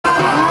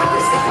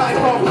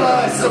time for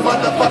blood, some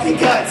motherfucking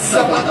guts,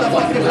 some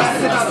motherfucking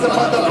blasting out some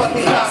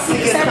motherfucking cops.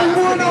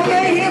 Everyone on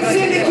mayhem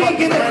syndicate,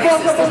 get the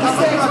fuck up on the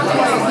stage,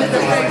 place, let the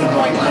rain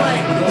point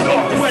blank.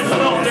 Northwest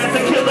known as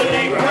a killer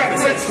named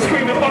Breakfast,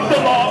 screaming fuck the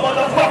law,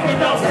 motherfucking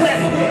no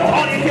sense.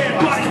 All you can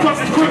bodies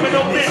crossing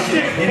criminal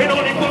Mizchif, and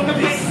all they fucking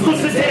makes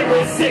exclusive terror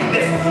and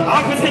sickness. I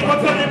can take my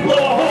gun and blow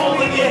a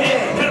hole in your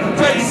head, and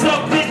raise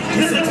something,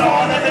 this is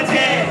all of the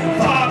dead.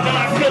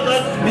 5'9"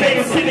 killers,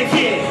 niggas to the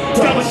kid.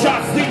 Double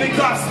shots, leaving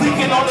cops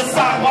leaking on the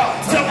sidewalk.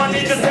 Tell my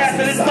niggas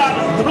after this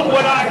battle, look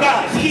what I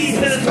got. Keys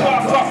to the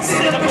squad car,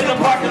 sit up in the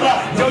parking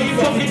lot. Yo, you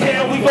fucking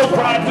down, we go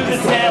ride through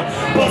this town.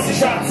 Busting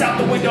shots out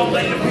the window,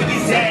 laying pretty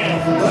down.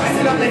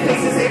 Blasting up their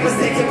faces, they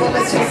mistaken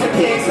bullets, chasing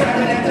pigs.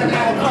 Grabbing at their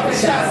mouth, pumping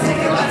shots,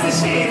 taking lots of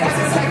shit. As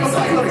a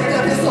cycle, pick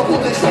up pistol,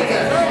 pull the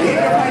trigger. Hit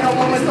the final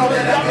moments, know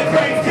that I'm the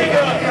great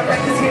digger. Your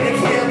rector's gonna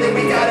kill, then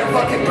we got a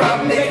fucking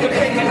problem. Nigga,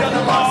 pick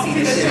another loss, see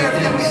the sheriff,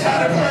 then we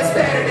shot her, blood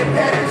spattered and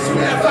battered.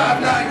 Shooting at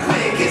 5'9"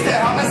 quick, it's that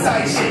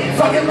homicide shit.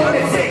 Fucking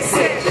lunatic,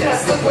 sick,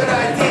 just look what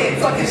I did.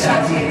 Fucking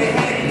shot you in the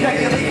head, got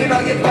you leaking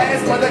on your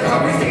pants, while the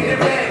cover's taking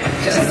red.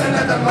 Just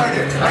another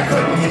murder, I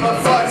couldn't give a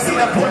fuck. See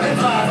that point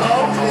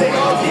they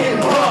all get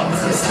bumped.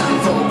 It's time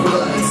for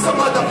blood, some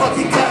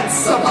motherfucking guts,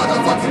 some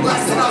motherfucking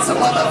blasting out some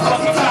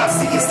motherfucking cops.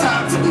 See, it's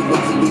time to be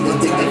wicked, we gon'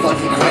 dig their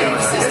fucking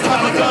graves. It's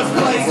time to guns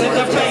blazing,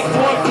 the fake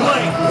point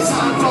blank. It's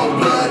time for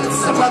blood,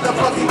 some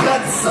motherfucking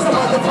guts, some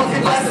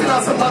motherfucking blasting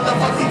out some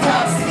motherfucking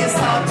cops. See, it's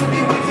time to be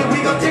wicked, we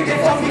gon' dig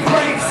their fucking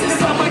graves. It's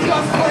time my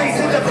guns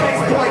blazing, the fake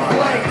point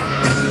blank.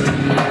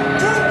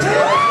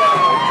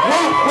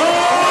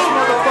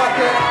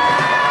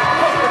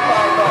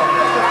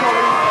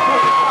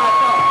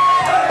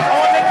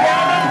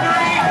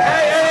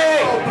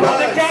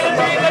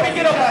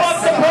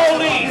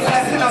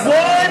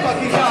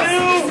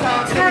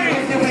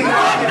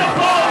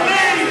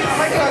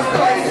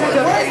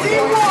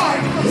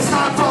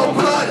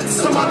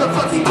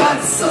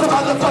 Some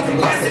motherfucking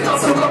blasting on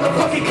some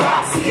motherfucking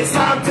cops. See, it's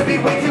time to be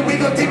wicked, we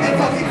gon' dig their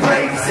fucking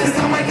graves. It's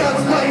time my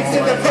guns blaze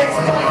in the face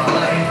point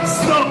blank.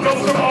 Smoke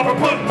goes from over,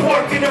 put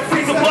pork in the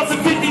freezer, plus a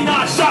 59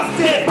 shots,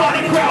 dead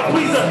body crowd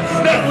pleaser.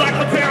 Nothing like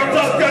a pair of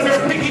ducks under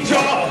a pinky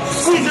jaw.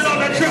 Squeezing on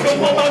that trigger,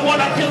 one by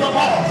one, I kill them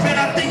all. Man,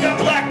 I think I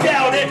blacked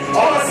out, and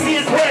all I see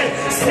is red.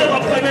 Still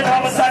I'm claiming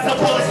homicides, the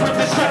bullets rip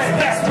the stress.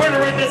 Fast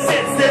murder in the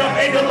sense that I'm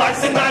ending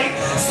life tonight.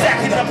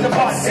 Stacking up the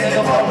box in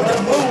the bar with the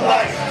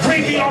moonlight.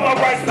 Dreamy on my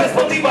rights, best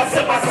believe I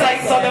set my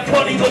sights on that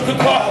funny looking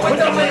car with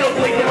the little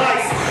blinking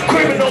lights.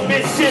 Criminal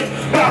Mizchif,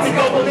 about to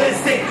go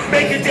ballistic.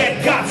 Making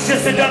dead cops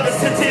just another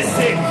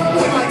statistic.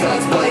 When my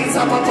guns blaze,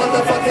 I'm a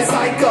motherfucking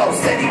psycho.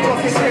 Steady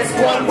booking wrist,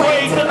 one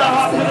way to the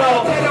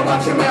hospital. Better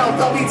watch your mouth,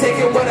 I'll be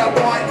taking what I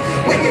want.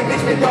 Wicked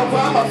bitch been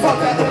over, I'ma fuck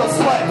that little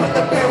slut. Put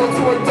the barrel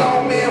to her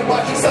dome, man,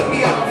 watch you suck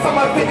me out. From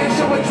my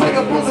finisher with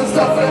trigger pulls and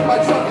stuff in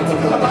my trunk. Into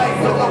the life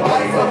of a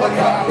wife of a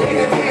cop. Ain't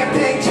a damn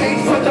thing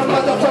changed, put the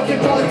motherfucking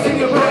bullets in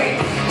your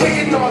brain.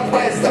 Wicked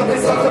Northwest, up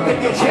and stuck up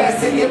in your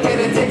chest. And you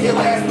better take your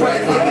last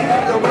breath, living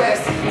for the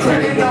rest.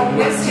 Criminal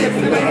Mizchif,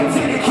 the name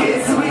to the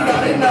kids. We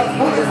got enough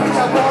bullets, bitch,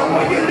 I'm wrong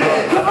where you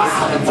live. Come on,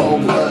 I'm full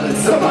blood,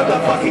 some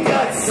motherfucking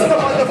guts, some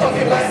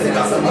motherfucking blasting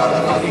out some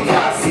motherfucking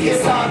cops. See,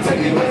 it's time to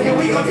be wicked,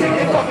 we gon' take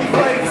their fucking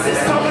graves.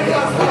 It's time my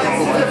guns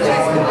blaze in the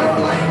face point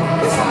blank.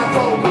 It's time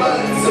for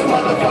blood, some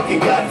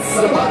motherfucking guts,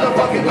 some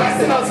motherfucking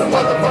blasting out some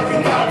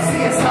motherfucking cops.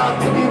 See, it's time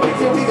to be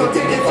wicked, we gon'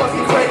 take their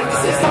fucking graves.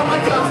 It's time my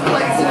guns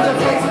blaze in the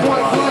face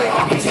point blank.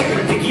 I can hear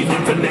the think you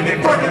live to live it,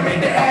 burn them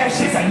into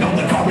ashes. I know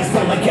the car is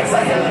full of gas,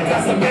 I hella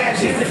got some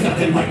matches. There's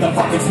nothing like the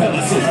fucking smell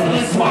of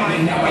sizzling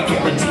wine. Now I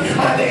guarantee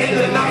by the end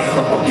of the night,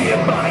 I'll be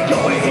in mine. Go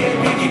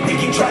ahead,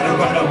 Biggie, try to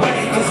run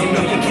away, cause you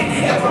know you can't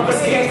ever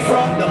escape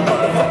from the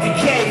motherfucking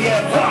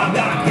KF. I'm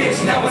not bitch,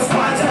 now it's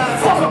my time.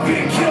 Fuck up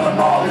and kill them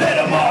all, let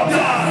them all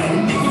die.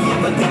 And if you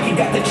ever think you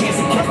got the chance